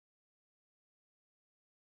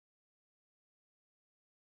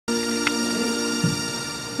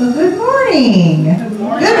Well, good morning. Good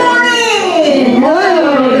morning. Good morning.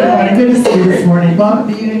 Hello. Good morning. Good to see you this morning. Welcome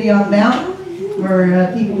to Unity on the Mountain. For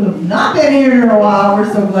people who have not been here in a while,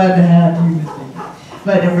 we're so glad to have you with me.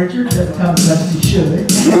 But Richard just comes up and should.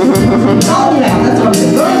 Calm down. That's all good.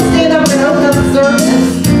 Go ahead and stand up and open up the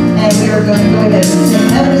service. And we are going to go ahead and sing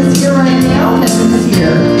Heaven is Here right now. Heaven is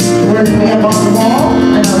Here. The words we have on the wall,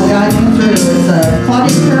 and I'll guide you through. It's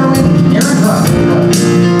Claudia Carolyn, Aaron Rock.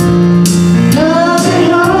 Coming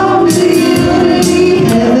home to unity,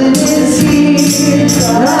 heaven is here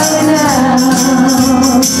right now.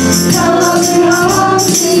 Coming home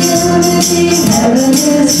to unity, heaven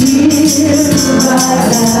is here right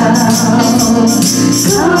now.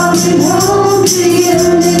 Coming home to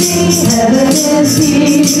unity, heaven is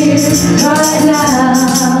here right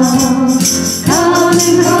now.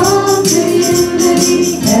 Coming home to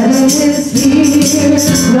unity, heaven is here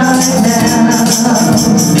right now.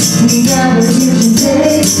 We gather here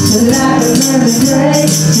today to light a learn to pray,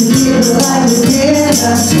 to feel the light within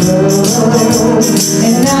us grow.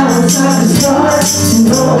 And now it's time to start to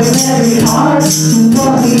open every heart to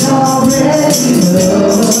what we already know.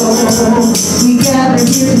 We gather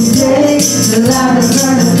here today to light a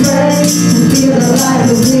learn to pray, to feel the light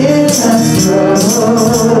within us grow.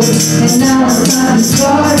 And now it's time to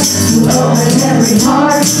start to open every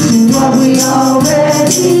heart to what we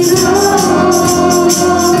already know.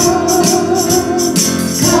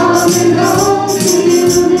 Coming home to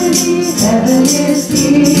unity, heaven is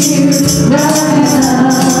here right now.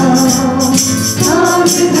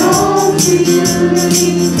 Coming home to unity,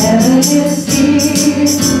 heaven is here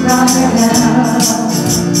right now.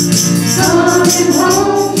 Coming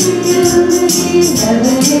home to unity,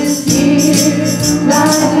 heaven is here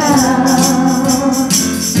right now.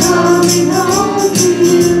 Coming home to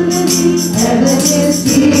unity, heaven is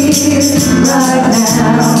here right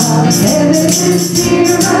now. Heaven is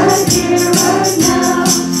here right now.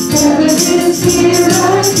 Heaven is here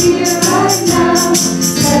right now.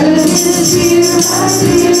 Heaven is here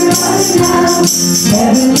right now.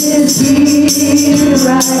 Heaven is here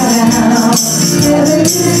right now. Heaven is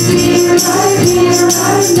here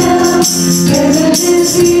right now. Heaven is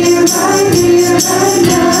here right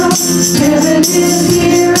now. Heaven is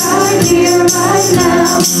here right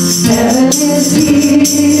now. Heaven is here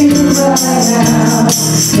right now.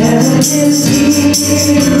 Heaven is here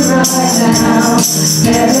right now.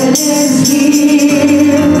 Heaven is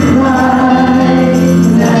here right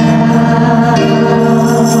now.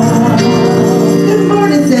 Good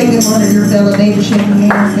morning, say good morning to your fellow neighbors, shaking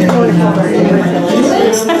hands. Say good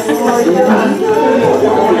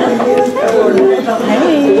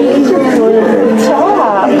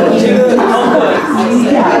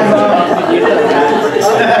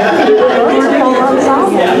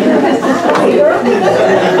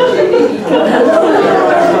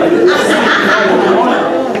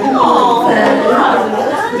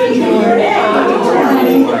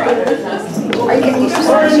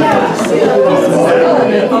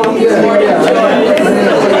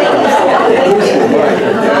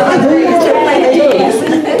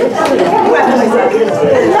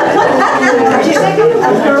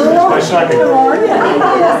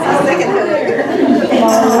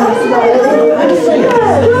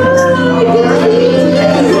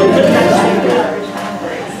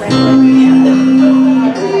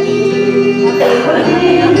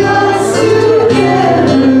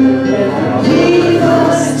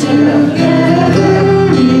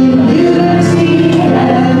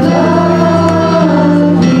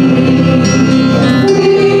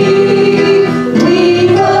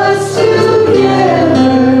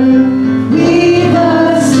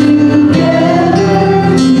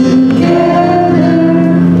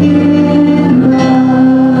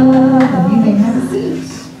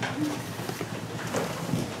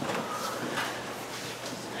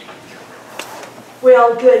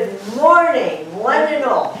Well, good morning, one and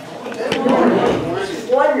all. Good morning. It's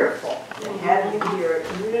wonderful to have you here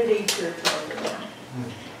at Unity Church on the Mountain.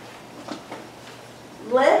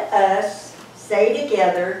 Let us say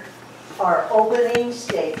together our opening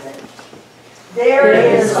statement. There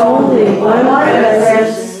is only one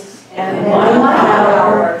presence and one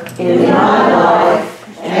power in my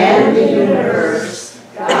life and the universe,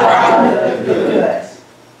 God of the good.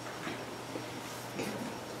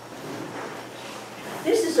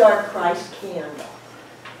 This is our Christ candle,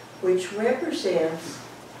 which represents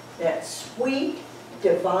that sweet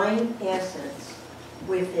divine essence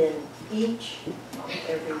within each and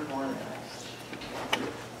every one of us.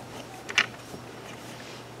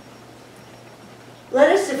 Let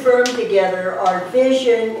us affirm together our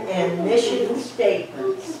vision and mission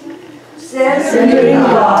statements. Says the living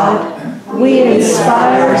God, we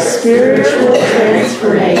inspire spiritual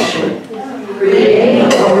transformation,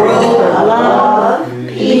 creating a world of love,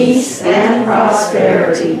 peace, and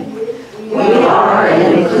prosperity. We are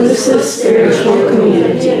an inclusive spiritual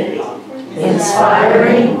community,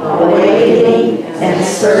 inspiring, awakening, and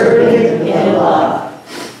serving in love.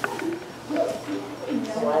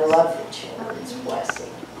 Oh, I love the children's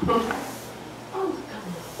blessing.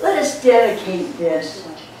 Let us dedicate this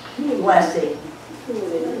blessing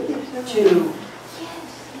to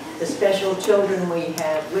the special children we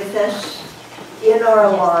have with us in our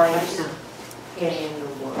lives and in the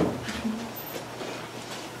world.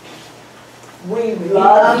 We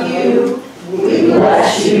love you, we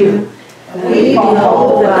bless you, we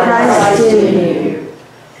behold the Christ in you.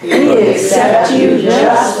 We accept you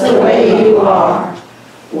just the way you are.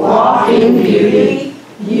 Walk in beauty,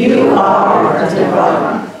 you are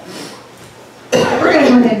divine. We're going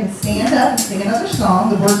to go ahead and stand up and sing another song.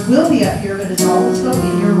 The words will be up here, but it's also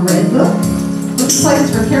in your red book. We'll play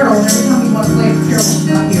this for Carol, and every time we want to play it for Carol, she's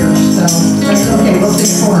not here. So that's okay, we'll sing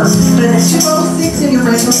it for her. But it's 206 in your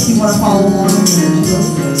red book if you want to follow along with it.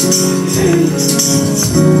 206.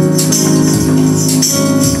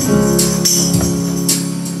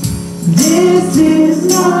 This is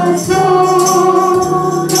my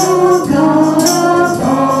song, oh God of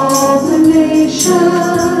all the nations.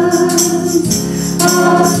 A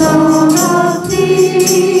song of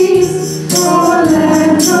peace for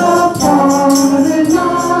lands of far and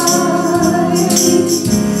light.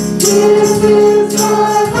 This is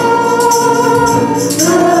my home,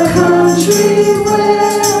 the country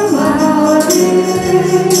where my heart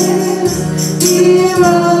is. Here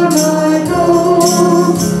are my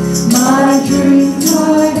hopes, my dreams,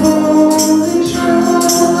 my holy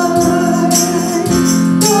shrine.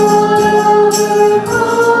 What other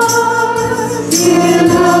hearts in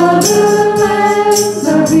other lands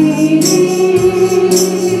are beating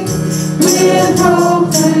with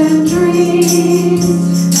hopes and dreams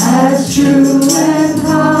as true and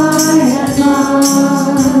high as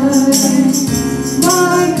mine.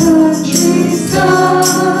 My country's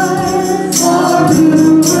skies are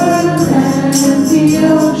bluer than the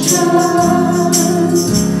ocean,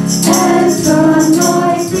 and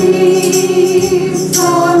sunlight beams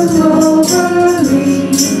on clover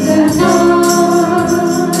leaves and vine.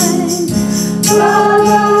 But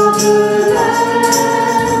other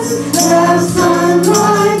lands have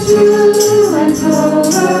sunlight too and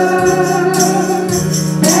clover,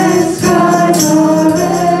 and skies are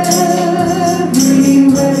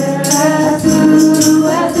everywhere as blue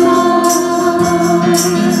as mine.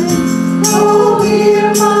 Oh, hear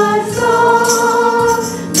my song,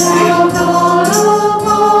 thou God of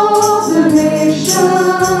all the nations,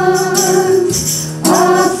 a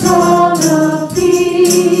song of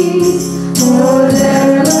peace for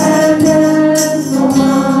their land and for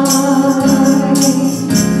mine.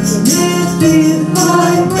 This is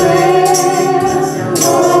my prayer, O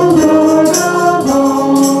Lord of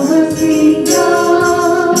all the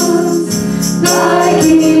kingdoms. Thy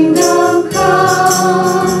kingdom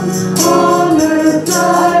come, on earth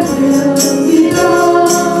thy will be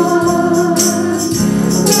done.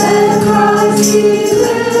 Let Christ be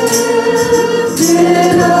lifted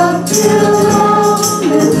up till all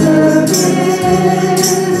eternity,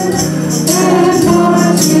 and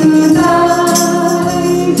hearts united,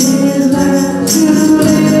 learn to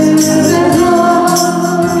live and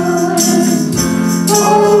love.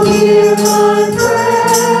 Oh, hear my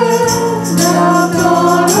prayer, thou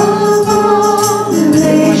God of all the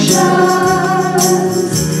nations.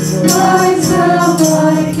 Myself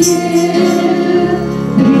I give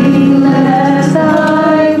thee, let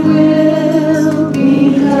thy will be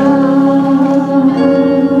done.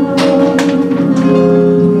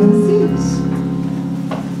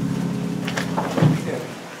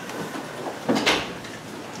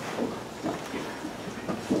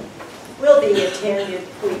 Will the attendant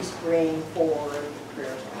please bring forward the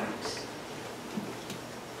prayer box?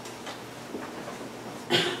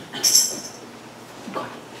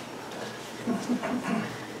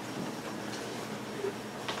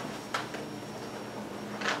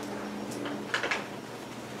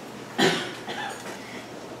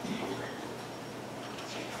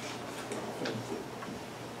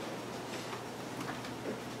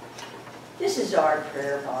 This is our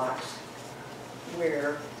prayer box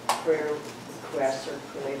where prayer requests are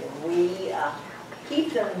put, and we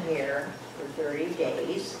keep them here for 30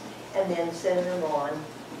 days and then send them on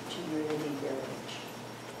to Unity Village.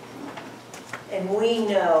 And we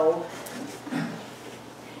know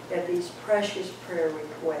that these precious prayer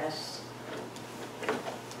requests,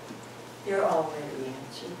 they're already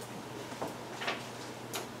answered.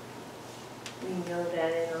 we know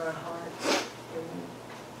that in our hearts. And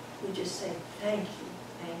we just say, thank you,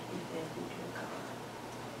 dear God.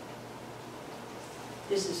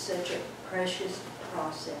 This is such a precious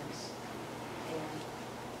process. And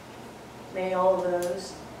may all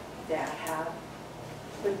those that have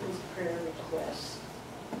put these prayer requests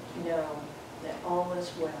know that all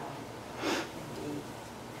is well indeed.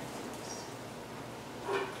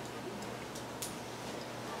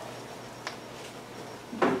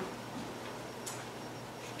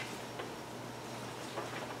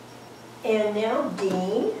 And now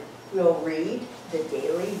Dean will read the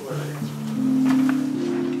daily word.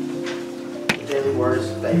 The daily word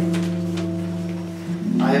is faith.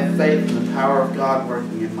 I have faith in the power of God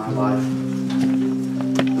working in my life.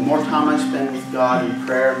 The more time I spend with God in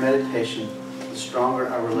prayer and meditation, the stronger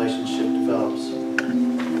our relationship develops.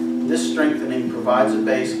 This strengthening provides a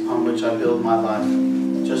base upon which I build my life,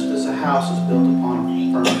 just as a house is built upon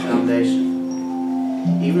a firm foundation.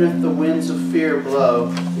 Even if the winds of fear blow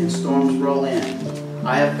and storms roll in,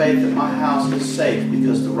 I have faith that my house is safe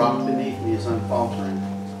because the rock beneath me is unfaltering.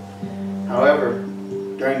 However,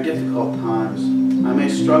 during difficult times, I may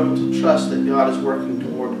struggle to trust that God is working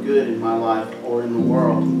toward good in my life or in the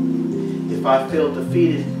world. If I feel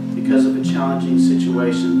defeated because of a challenging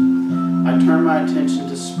situation, I turn my attention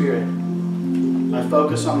to spirit. I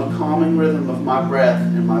focus on the calming rhythm of my breath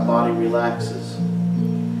and my body relaxes.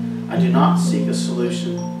 I do not seek a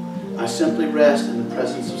solution. I simply rest in the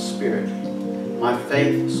presence of spirit. My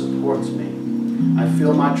faith supports me. I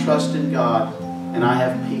feel my trust in God, and I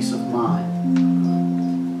have peace of mind.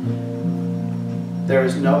 There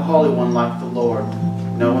is no Holy One like the Lord,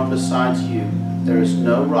 no one besides you. There is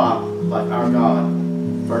no rock like our God.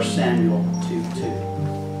 1 Samuel 2:2.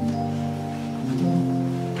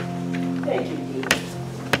 Thank you, Dean.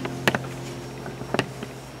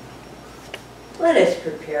 Let us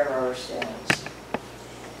prepare ourselves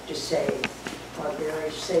to say our very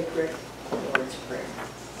sacred Lord's Prayer.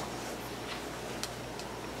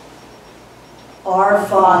 Our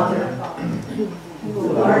Father,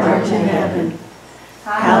 who art in heaven,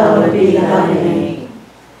 hallowed be thy name.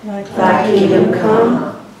 Thy kingdom come,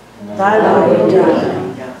 thy will be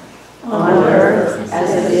done, on earth as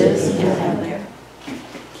it is in heaven.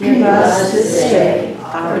 Give us this day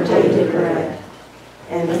our daily bread,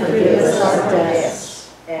 and forgive us our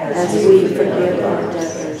debts, as we forgive our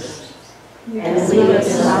debtors. And lead us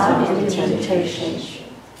not into temptation,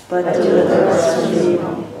 but deliver us from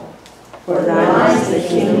evil. For thine is the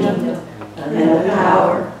kingdom, and the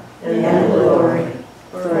power, and the glory,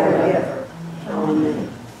 forever. Amen.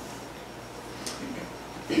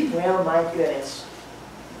 well, my goodness,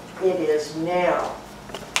 it is now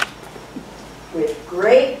with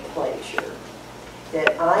great pleasure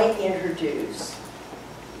that I introduce,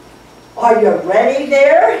 are you ready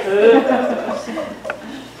there?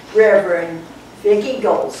 Reverend Vicky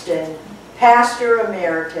Goldston, Pastor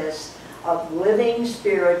Emeritus of Living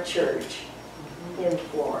Spirit Church in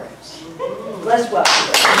Florence. Let's welcome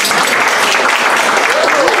her.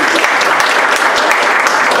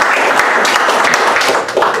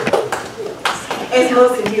 As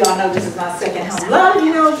most of you all know, this is my second home. A lot of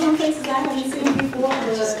you know some places I haven't seen before,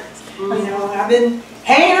 but you know, I've been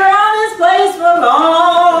hanging around this place for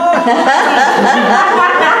long.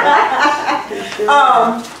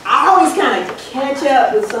 I always kind of catch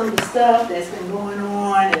up with some of the stuff that's been going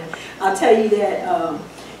on, and I'll tell you that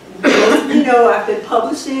most of you know I've been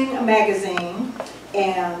publishing a magazine,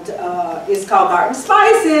 and it's called Art and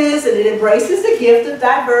Spices, and it embraces the gift of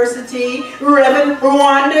diversity. Reverend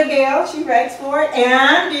Rwanda Gale, she writes for it,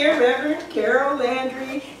 and dear Reverend Carol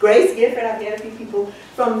Landry, Grace Gifford, I've had a few people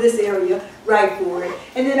from this area write for it.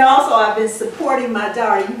 And then also I've been supporting my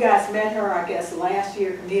daughter. You guys met her, I guess, last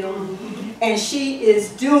year, Camille. And she is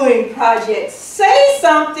doing Project Say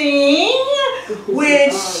Something,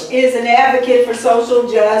 which is an advocate for social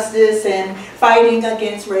justice and fighting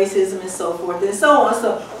against racism and so forth and so on.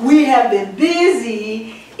 So we have been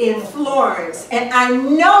busy in Florence. And I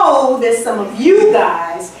know that some of you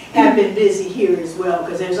guys have been busy here as well,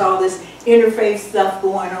 because there's all this interfaith stuff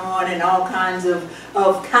going on and all kinds of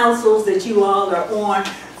councils that you all are on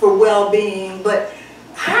for well-being. But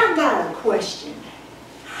I've got a question.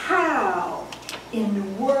 How in the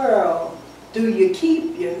world do you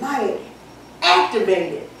keep your light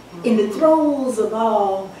activated in the throes of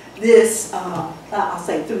all this, I'll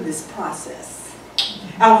say through this process?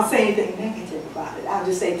 I won't say anything negative about it. I'll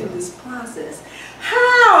just say through this process.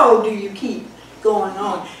 How do you keep going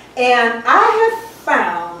on? And I have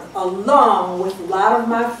found, along with a lot of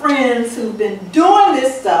my friends who've been doing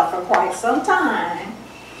this stuff for quite some time,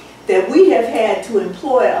 that we have had to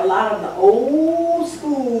employ a lot of the old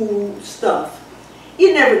school stuff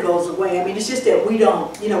it never goes away. I mean, it's just that we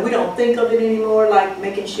don't, you know, we don't think of it anymore, like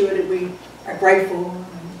making sure that we are grateful,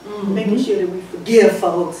 and making sure that we forgive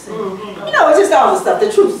folks, and, you know, it's just all the stuff,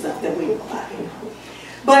 the truth stuff that we know about, you know.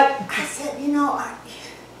 But I said, you know,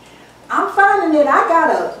 I'm finding that I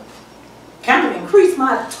gotta kind of increase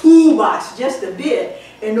my toolbox just a bit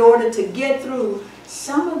in order to get through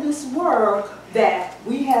some of this work that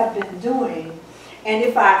we have been doing. And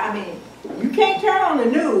if I mean, you can't turn on the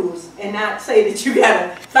news and not say that you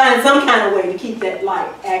gotta find some kind of way to keep that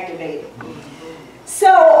light activated. So,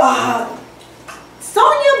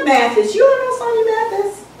 Sonia Mathis, you all know Sonia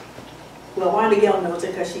Mathis? Well, Wanda Gale knows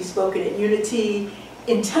her because she's spoken at Unity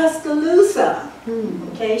in Tuscaloosa.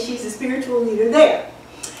 Okay, she's a spiritual leader there.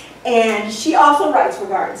 And she also writes for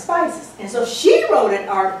Garden Spices. And so she wrote an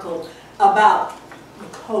article about the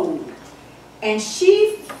code. And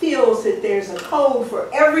she feels that there's a code for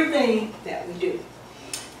everything that we do.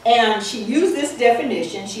 And she used this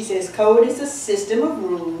definition. She says, code is a system of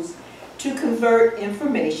rules to convert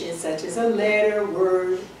information such as a letter,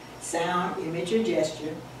 word, sound, image, or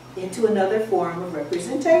gesture into another form of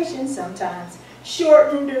representation, sometimes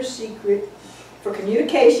shortened or secret, for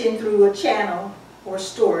communication through a channel or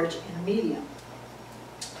storage in a medium.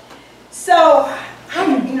 So, I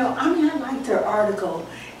liked her article,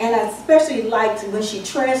 and I especially liked when she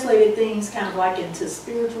translated things kind of like into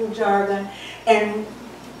spiritual jargon, and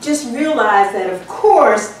just realized that, of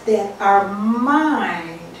course, that our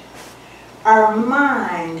mind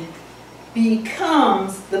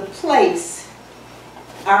becomes the place,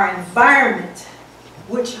 our environment,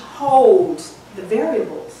 which holds the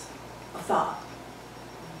variables of thought.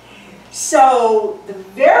 So the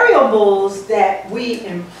variables that we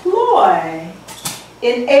employ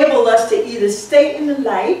enable us to either stay in the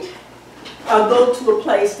light or go to a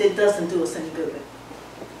place that doesn't do us any good.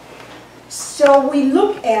 So we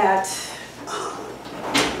look at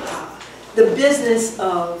the business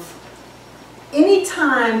of any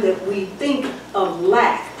time that we think of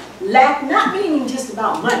lack not meaning just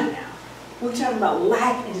about money now. We're talking about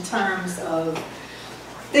lack in terms of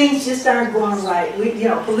things just aren't going right.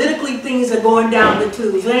 Politically things are going down the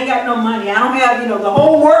tubes. We ain't got no money. I don't have, the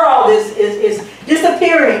whole world is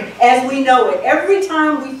disappearing as we know it. Every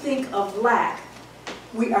time we think of lack,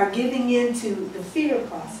 we are giving into the fear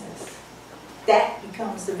process. That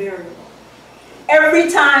becomes the variable. Every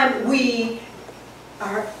time we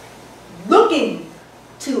are looking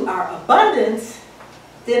to our abundance,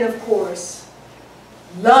 then of course,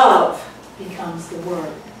 love becomes the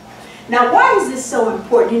word. Now, why is this so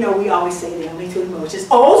important? We always say the only two emotions.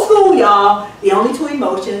 Old school, y'all, the only two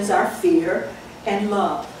emotions are fear and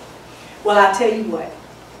love. Well, I'll tell you what.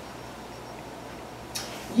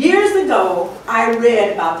 Years ago, I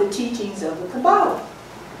read about the teachings of the Kabbalah.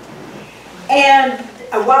 And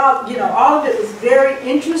while, all of it was very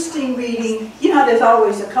interesting reading, there's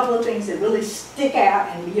always a couple of things that really stick out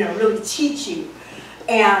and, really teach you.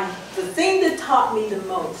 And the thing that taught me the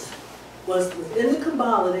most was within the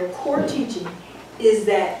Kabbalah, their core teaching is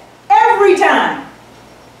that every time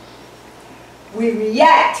we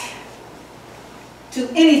react to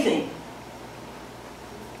anything,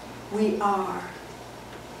 we are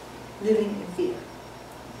living in fear.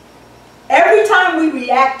 Every time we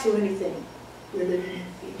react to anything, we're living in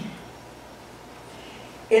fear.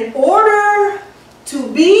 In order to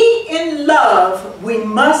be in love, we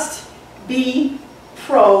must be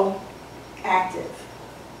proactive.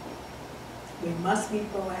 We must be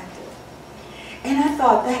proactive. And I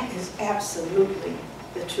thought that is absolutely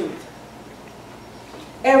the truth.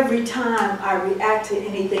 Every time I react to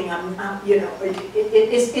anything,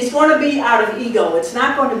 it's going to be out of ego. It's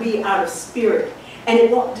not going to be out of spirit. And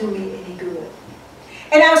it won't do me any good.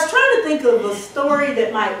 And I was trying to think of a story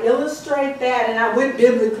that might illustrate that, and I went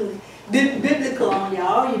biblical on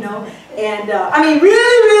y'all, And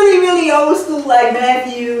really old school like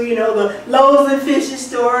Matthew, the loaves and fishes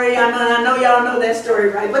story. I know y'all know that story,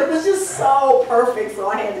 right? But it was just so perfect, so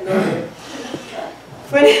I had to go there.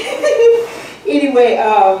 But anyway,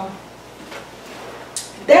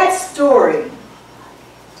 that story,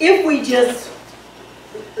 if we just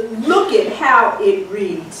look at how it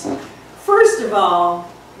reads, first of all,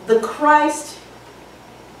 the Christ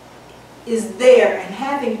is there, and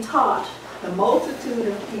having taught the multitude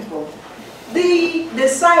of people, the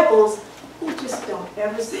disciples who just don't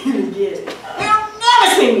ever seem to get it. They don't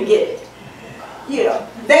never seem to get it.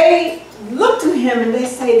 They look to him and they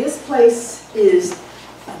say, this place is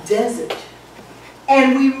a desert.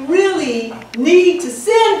 And we really need to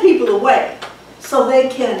send people away so they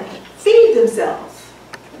can feed themselves.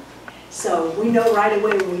 So we know right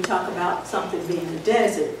away when we talk about something being a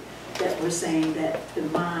desert that we're saying that the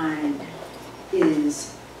mind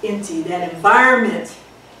is empty. That environment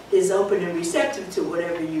is open and receptive to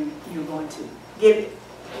whatever you're going to give it.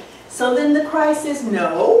 So then the Christ says,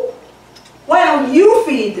 no, why don't you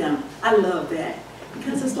feed them? I love that.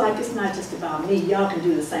 Because it's like, it's not just about me. Y'all can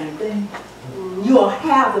do the same thing. You all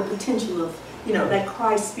have the potential of, you know, that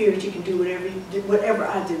Christ spirit. You can do whatever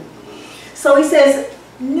I do. So he says,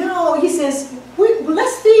 no, he says,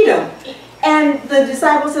 let's feed them. And the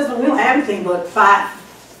disciple says, well, we don't have anything but 5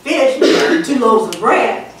 fish and 2 loaves of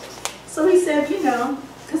bread. So he said, you know,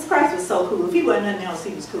 because Christ was so cool. If he wasn't nothing else,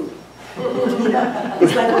 he was cool.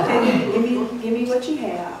 It's like, okay, give me what you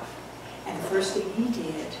have. And the first thing he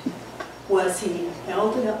did was he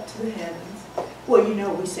held it up to the heavens. Well, you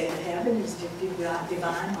know, we say the heaven is the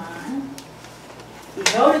divine mind. He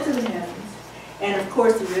held it to the heavens. And of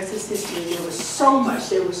course, the rest is history. There was so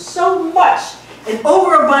much, an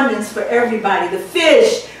overabundance for everybody. The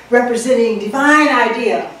fish representing divine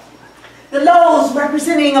idea. The loaves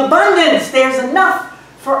representing abundance. There's enough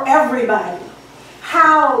for everybody.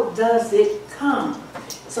 How does it come?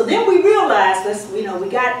 So then we realize this, we know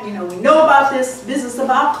about this business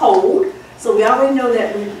about code. So we already know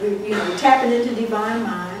that we're tapping into divine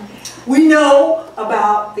mind. We know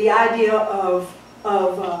about the idea of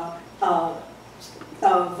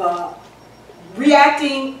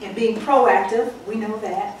reacting and being proactive. We know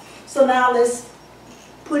that. So now let's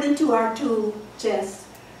put into our tool chest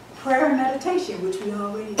prayer and meditation, which we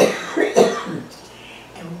already know.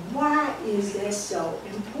 And why is that so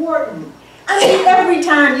important? I mean, every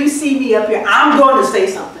time you see me up here, I'm going to say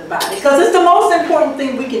something about it, because it's the most important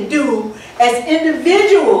thing we can do as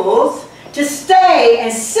individuals to stay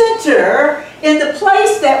and center in the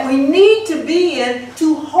place that we need to be in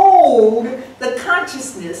to hold the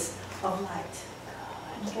consciousness of light.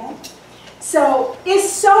 Okay? So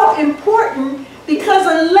it's so important, because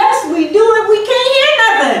unless we do it, we can't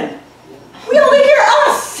hear nothing. We only hear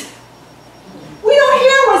us. We don't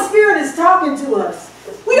hear when Spirit is talking to us.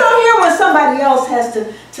 We don't hear when somebody else has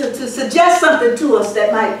to suggest something to us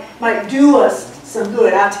that might do us some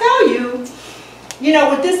good. I'll tell you, you know,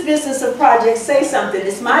 with this business of Project Say Something,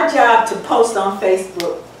 it's my job to post on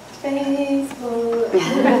Facebook. Facebook.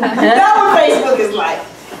 You know what Facebook is like.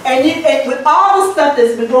 And with all the stuff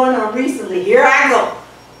that's been going on recently, here I go.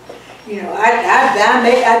 You know,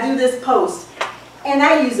 I do this post. And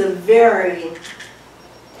I use a very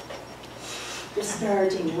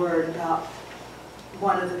disparaging word about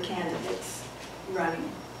one of the candidates running,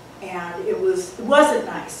 and it wasn't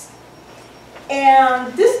nice.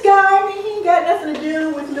 And this guy, I mean, he ain't got nothing to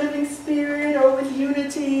do with living spirit or with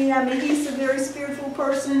unity. I mean, he's a very spiritual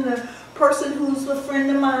person, a person who's a friend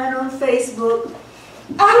of mine on Facebook.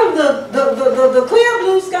 Out of the clear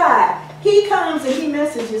blue sky, he comes and he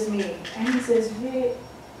messages me, and he says, Vic,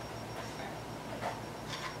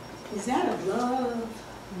 is that of love?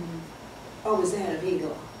 Or was that of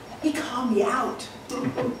ego? He called me out.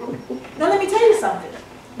 Now let me tell you something.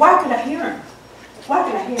 Why could I hear him? Why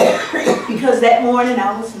could I hear him? Because that morning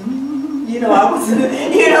I was, I was in it.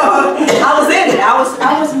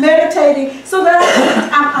 I was meditating, so that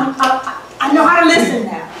I know how to listen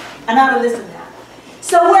now. I know how to listen now.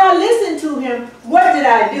 So when I listened to him, what did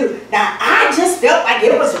I do? Now I just felt like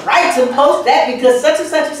it was right to post that because such and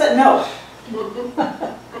such and such. No.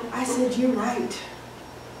 I said, you're right.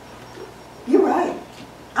 You're right.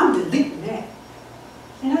 I'm deleting that.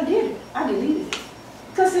 And I did it. I deleted it.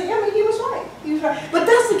 Because, I mean, he was right. He was right. But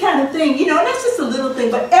that's the kind of thing, and that's just a little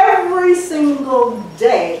thing, but every single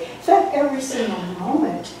day, in fact, every single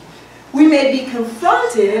moment, we may be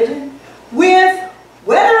confronted with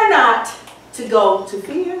whether or not to go to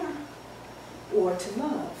fear or to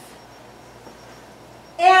love.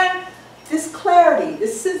 And this clarity,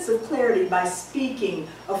 this sense of clarity by speaking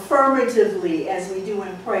affirmatively as we do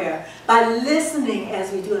in prayer, by listening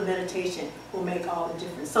as we do in meditation, will make all the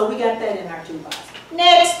difference. So we got that in our toolbox.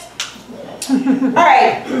 Next. All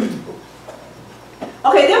right.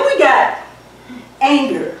 Okay, then we got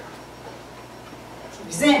anger,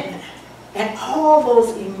 resentment, and all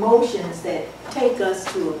those emotions that take us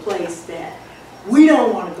to a place that we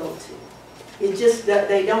don't want to go to. It's just that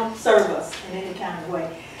they don't serve us in any kind of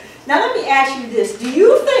way. Now let me ask you this. Do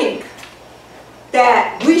you think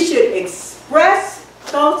that we should express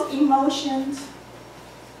those emotions?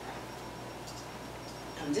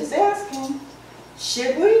 I'm just asking.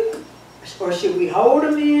 Should we? Or should we hold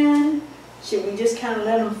them in? Should we just kind of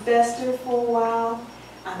let them fester for a while?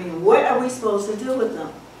 I mean, what are we supposed to do with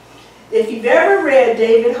them? If you've ever read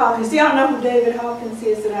David Hawkins, do y'all know who David Hawkins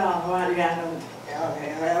is at all? Well,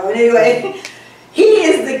 okay, anyway. He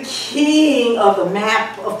is the king of the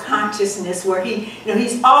map of consciousness, where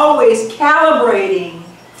he's always calibrating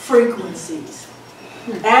frequencies.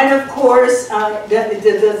 And of course,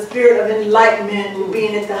 the spirit of enlightenment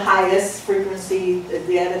being at the highest frequency, at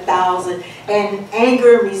 1,000, and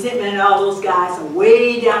anger, resentment, and all those guys are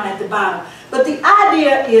way down at the bottom. But the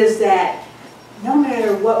idea is that no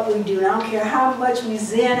matter what we do, and I don't care how much we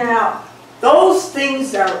zen out, those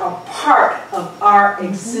things are a part of our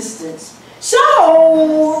existence. So,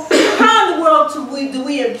 how in the world do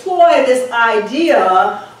we employ this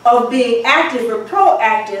idea of being active or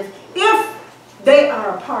proactive if they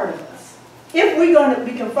are a part of us? If we're going to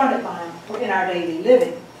be confronted by them in our daily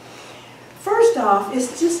living? First off,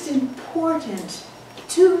 it's just important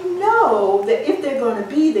to know that if they're going to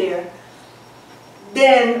be there,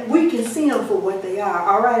 then we can see them for what they are.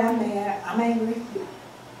 All right, I'm mad. I'm angry.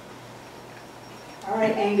 All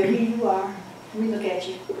right, anger, here you are. Let me look at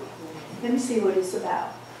you. Let me see what it's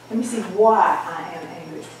about. Let me see why I am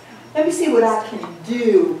angry. Let me see what I can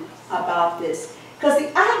do about this. Because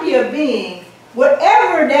the idea being,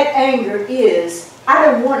 whatever that anger is, I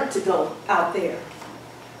don't want it to go out there.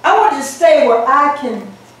 I want it to stay where I can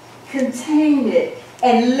contain it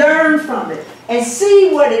and learn from it and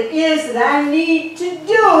see what it is that I need to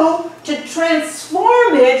do to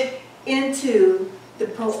transform it into the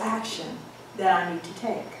proaction that I need to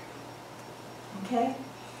take. Okay?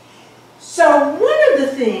 So one of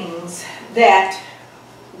the things that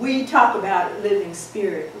we talk about at Living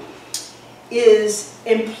Spirit is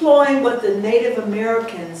employing what the Native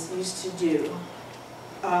Americans used to do.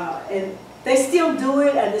 And they still do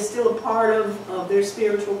it, and it's still a part of their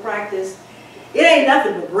spiritual practice. It ain't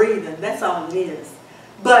nothing but breathing, that's all it is.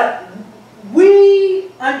 But we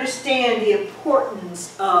understand the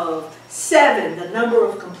importance of 7, the number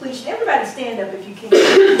of completion. Everybody stand up if you can.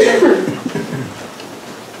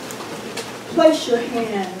 Place your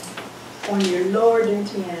hand on your lower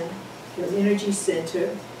dantian, your energy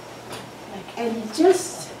center, and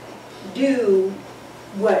just do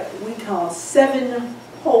what we call 7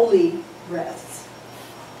 holy breaths.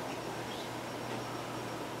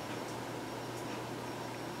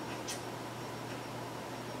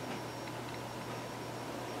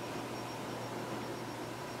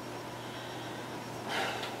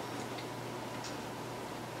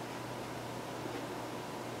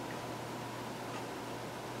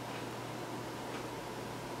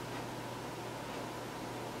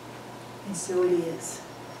 And so it is.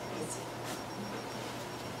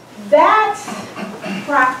 That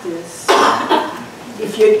practice,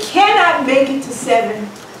 if you cannot make it to 7,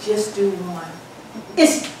 just do 1.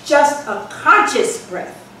 It's just a conscious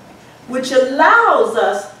breath, which allows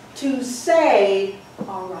us to say,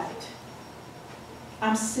 all right,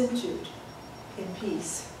 I'm centered in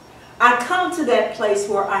peace. I come to that place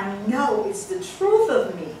where I know it's the truth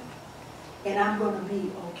of me, and I'm going to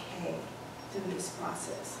be okay through this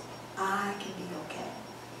process. I can be okay.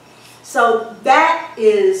 So that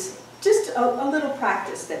is just a little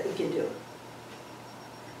practice that we can do.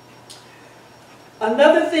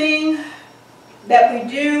 Another thing that we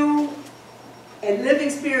do at Living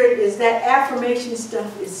Spirit is that affirmation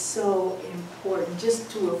stuff is so important, just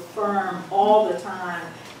to affirm all the time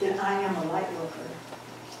that I am a light worker.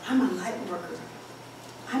 I'm a light worker.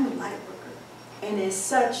 I'm a light worker. And as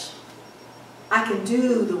such, I can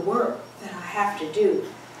do the work that I have to do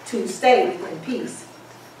to stay within peace.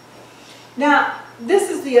 Now, this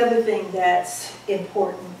is the other thing that's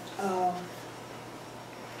important.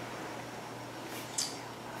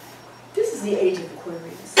 This is the age of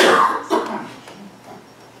Aquarius.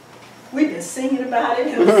 We've been singing about it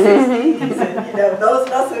in the 60s, and those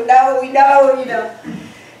of us who know, we know,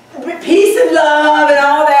 peace and love and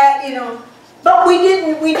all that, But we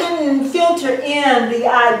didn't filter in the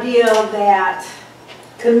idea that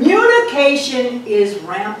communication is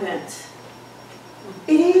rampant.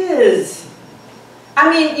 It is. I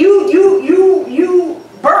mean, you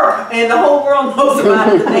burp and the whole world knows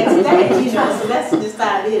about it the next day, so that's just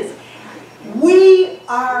how it is. We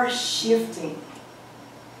are shifting.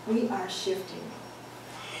 We are shifting.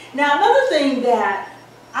 Now, another thing that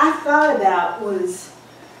I thought about was,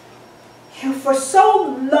 for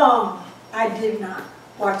so long, I did not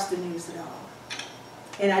watch the news at all.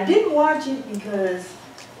 And I didn't watch it because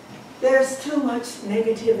there's too much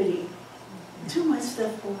negativity, too much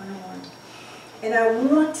stuff going on. And I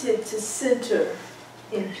wanted to center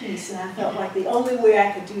in peace, and I felt like the only way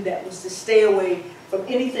I could do that was to stay away from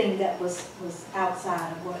anything that was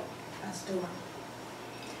outside of what I was doing.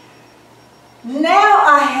 Now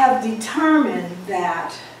I have determined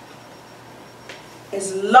that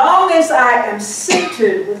as long as I am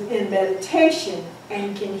centered within meditation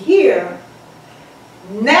and can hear,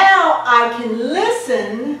 now I can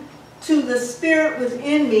listen to the spirit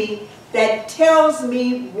within me that tells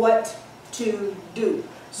me what to do.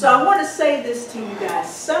 So I want to say this to you guys.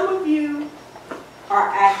 Some of you are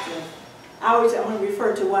active. I want to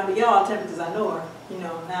refer to one of y'all all the time because I know her. You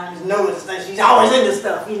know, now I just know that she's always into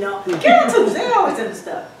stuff, you know. Carol too, they're always into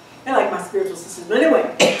stuff. They're like my spiritual sisters. But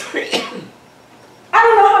anyway, I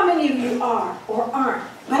don't know how many of you are or aren't,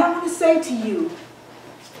 but I want to say to you,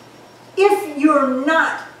 if you're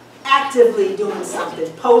not actively doing something,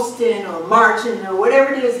 posting or marching or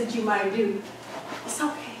whatever it is that you might do, it's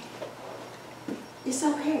okay. It's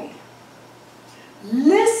okay.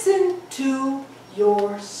 Listen to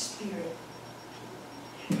your spirit.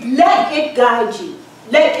 Let it guide you.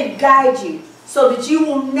 Let it guide you so that you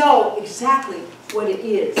will know exactly what it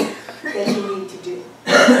is that you need to do.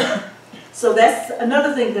 So that's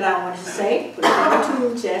another thing that I want to say. Put it on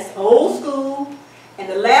your tool chest, old school. And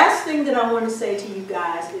the last thing that I want to say to you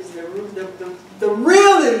guys is the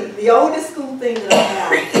oldest school thing that I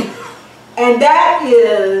have. And that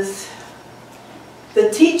is the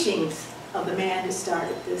teachings of the man who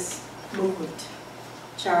started this movement,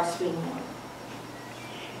 Charles Fillmore.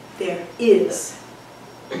 There is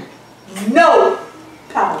no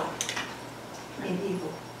power in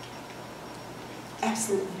evil.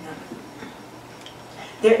 Absolutely none.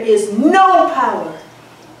 There is no power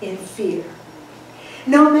in fear.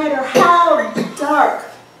 No matter how dark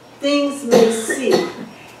things may seem,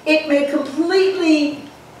 it may completely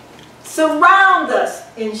surround us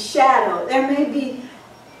in shadow. There may be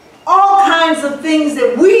all kinds of things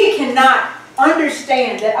that we cannot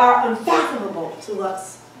understand that are unfathomable to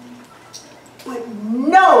us. But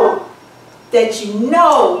know that you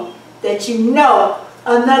know that you know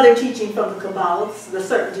another teaching from the Kabbalah, the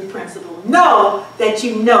certainty principle. Know that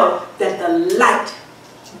the light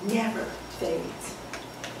never fades.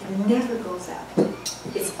 It never goes out.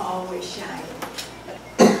 It's always shining.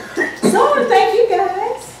 So I want to thank you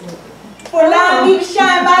guys for allowing me to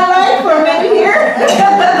shine my light for a minute here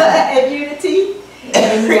at Unity.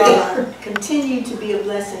 And you all continue to be a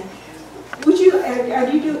blessing. Would you,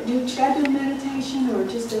 should I do a meditation or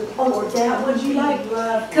just a, or that would you like?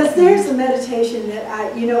 Because there's a meditation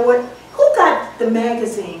that you know what, who got the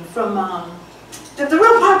magazine from, the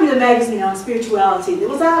real popular magazine on spirituality that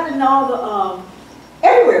was out in all the,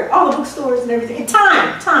 everywhere, all the bookstores and everything. The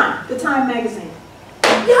Time magazine.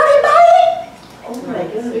 Y'all didn't buy it? Oh my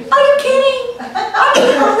goodness. Are you kidding?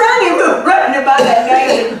 I'm running about that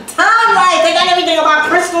magazine. Time Life, they got everything about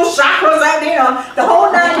crystal chakras out there, the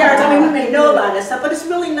whole 9 yards. I mean, we may know about that stuff, but it's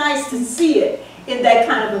really nice to see it in that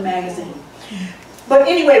kind of a magazine. But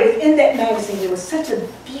anyway, within that magazine, there was such a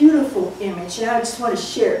beautiful image, and I just want to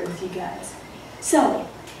share it with you guys. So,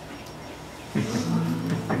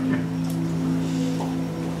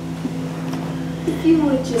 if you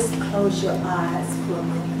would just close your eyes for a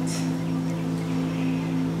moment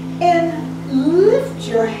and lift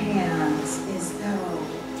your hands as though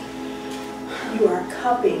you are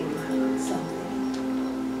cupping something.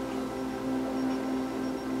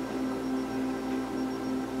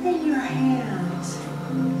 And your hands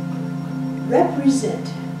represent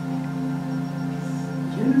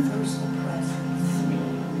universal presence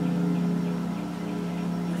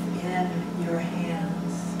within your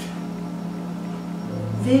hands.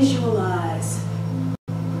 Visualize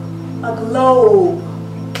a globe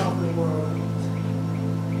of the world.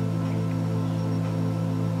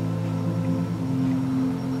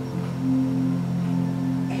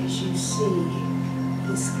 As you see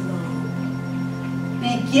this globe,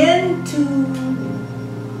 begin to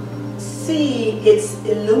see its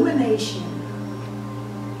illumination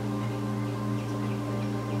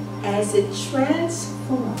as it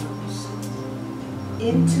transforms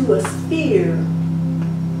into a sphere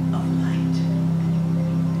of light.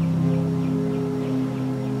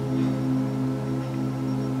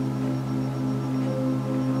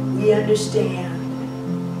 We understand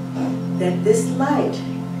that this light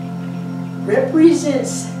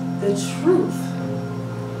represents the truth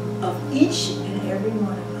of each and every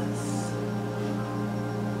one of us.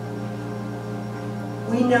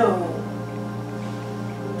 We know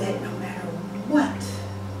that no matter what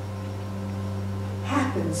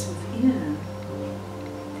happens within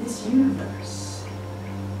this universe,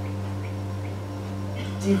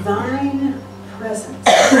 divine presence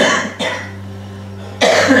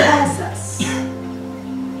has us.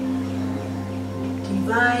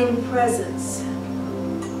 Divine presence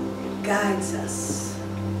guides us.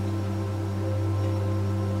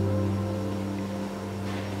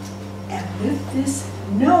 And with this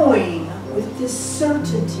knowing, with this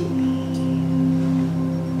certainty,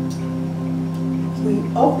 we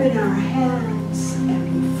open our hands and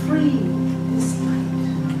we free this light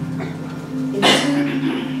into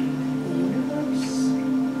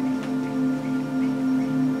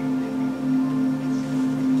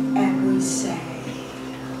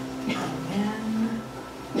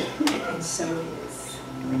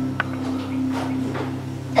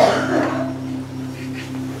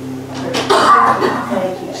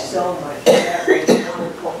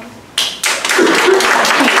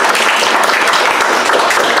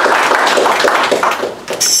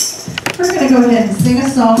sing a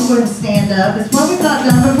song. Go ahead and stand up. It's one we've not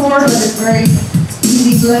done before, but it's very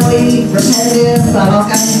easy, flowy, repetitive. But I'll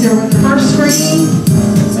guide you through with the first screen.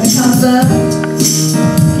 When it comes up,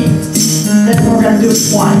 then we're going to do it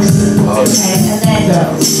twice. Okay, and then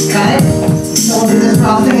go. Got it? So we'll do this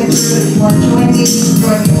while singing through. If you want to join me, you can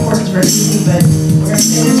join me. Of course, it's very easy, but we're going to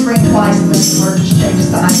sing this screen twice, and then the word just changes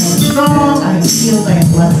to I am strong, I am healed, I am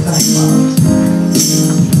blessed, I am loved.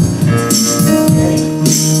 Okay.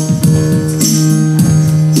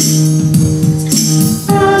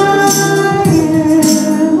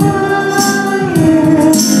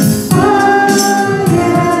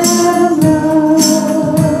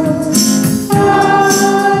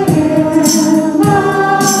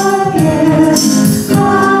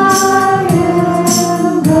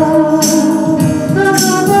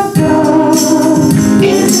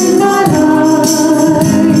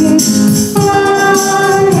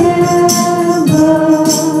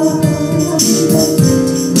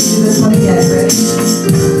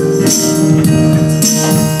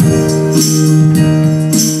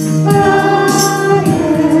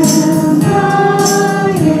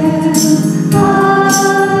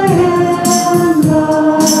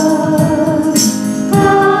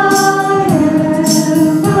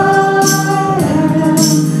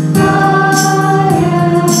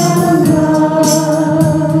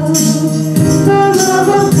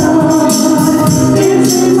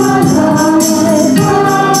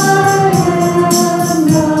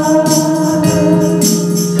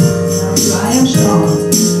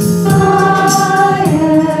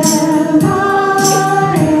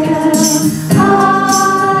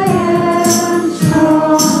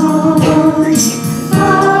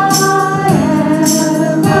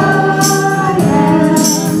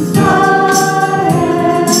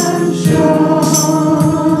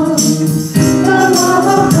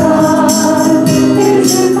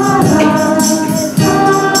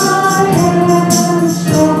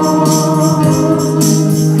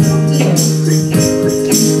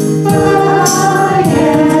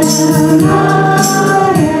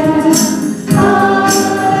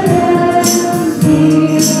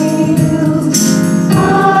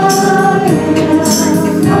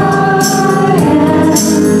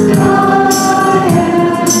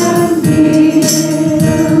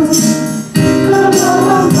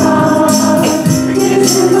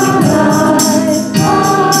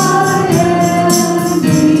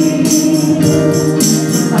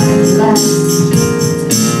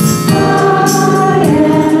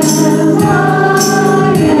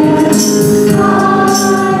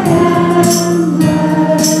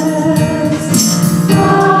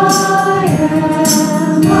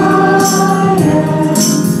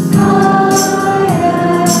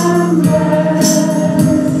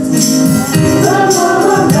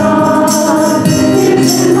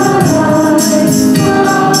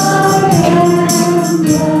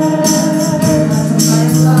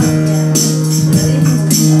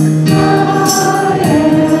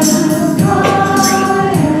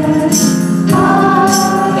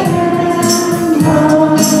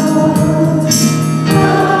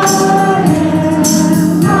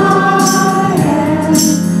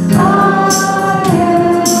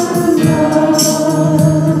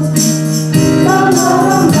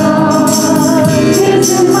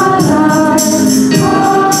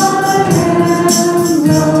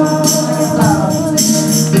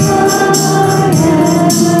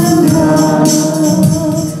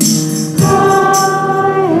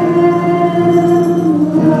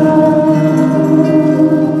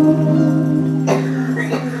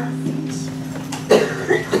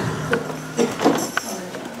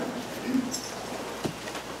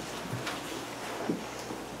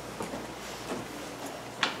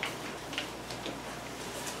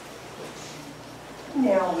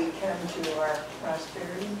 Now we come to our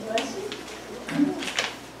prosperity blessing.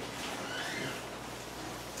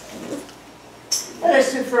 Let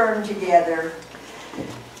us affirm together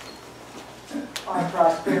our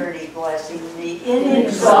prosperity blessing. The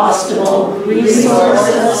Inexhaustible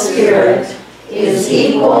resource of spirit is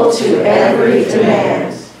equal to every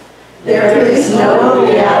demand. There is no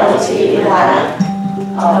reality lack.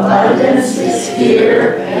 Abundance is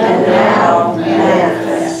here and now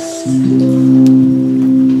manifest.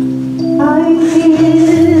 I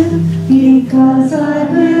give because I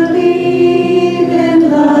believe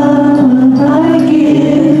in love. I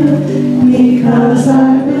give because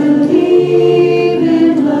I believe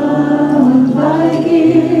in love. I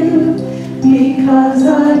give because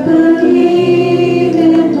I believe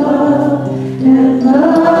in love, and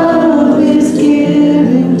love is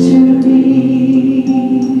given to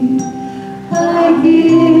me. I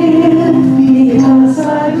give because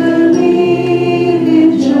I believe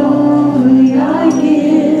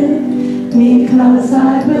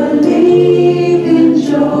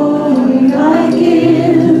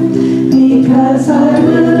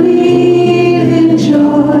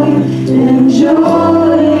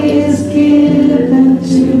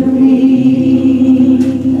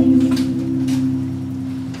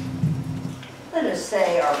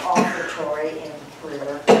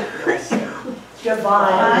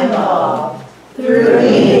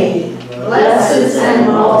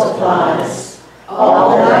supplies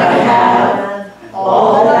all that I have,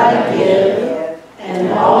 all that I give,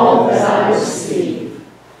 and all that I receive.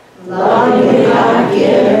 Lovingly I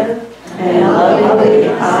give, and lovingly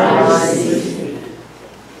I receive.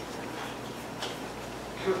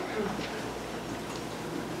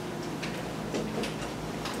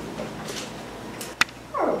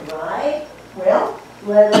 All right. Well,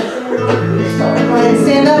 Let us sing the peace go song. ahead and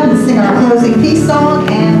stand up and sing our closing peace song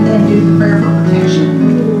and then do the prayer for protection.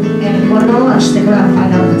 And if you want to go to lunch, stick around and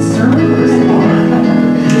find out if it's sermon or singing.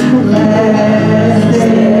 Let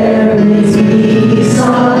there be peace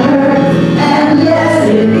on earth, and yes,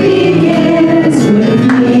 it begins with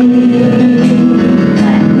me.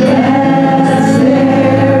 And yes,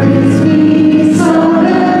 there is peace on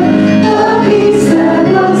earth, the peace that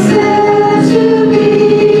was meant to be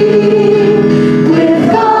with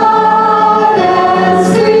God as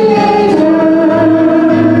Creator.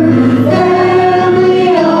 Family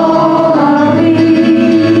all are we.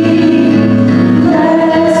 Let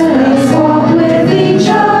us walk with each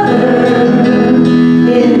other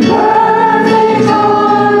in perfect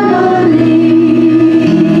harmony.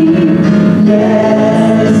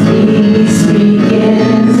 Yes, peace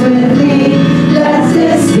begins with me. Let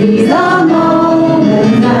this be the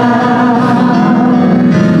moment now.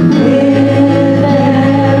 With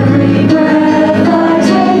every breath I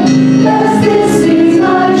take, let this be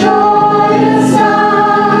my joyous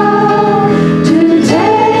sound. To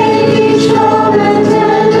take each moment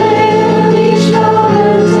and live each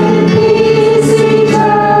moment in peace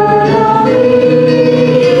eternally.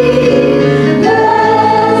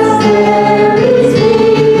 Blessed there is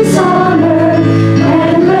peace on earth,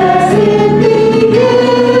 and blessed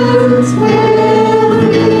begins with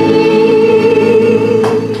me.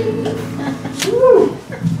 Woo.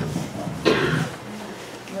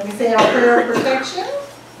 Let me say our prayer of protection.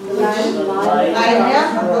 I am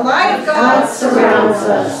the light of God surrounds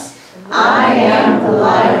us. I am the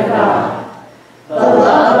light of God. The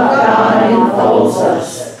love of God enfolds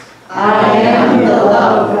us. I am the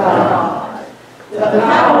love of God. The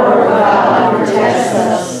power of God protects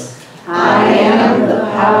us. I am the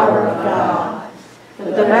power of God.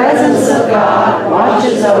 The presence of God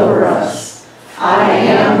watches over us. I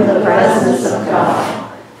am the presence of God.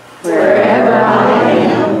 Wherever I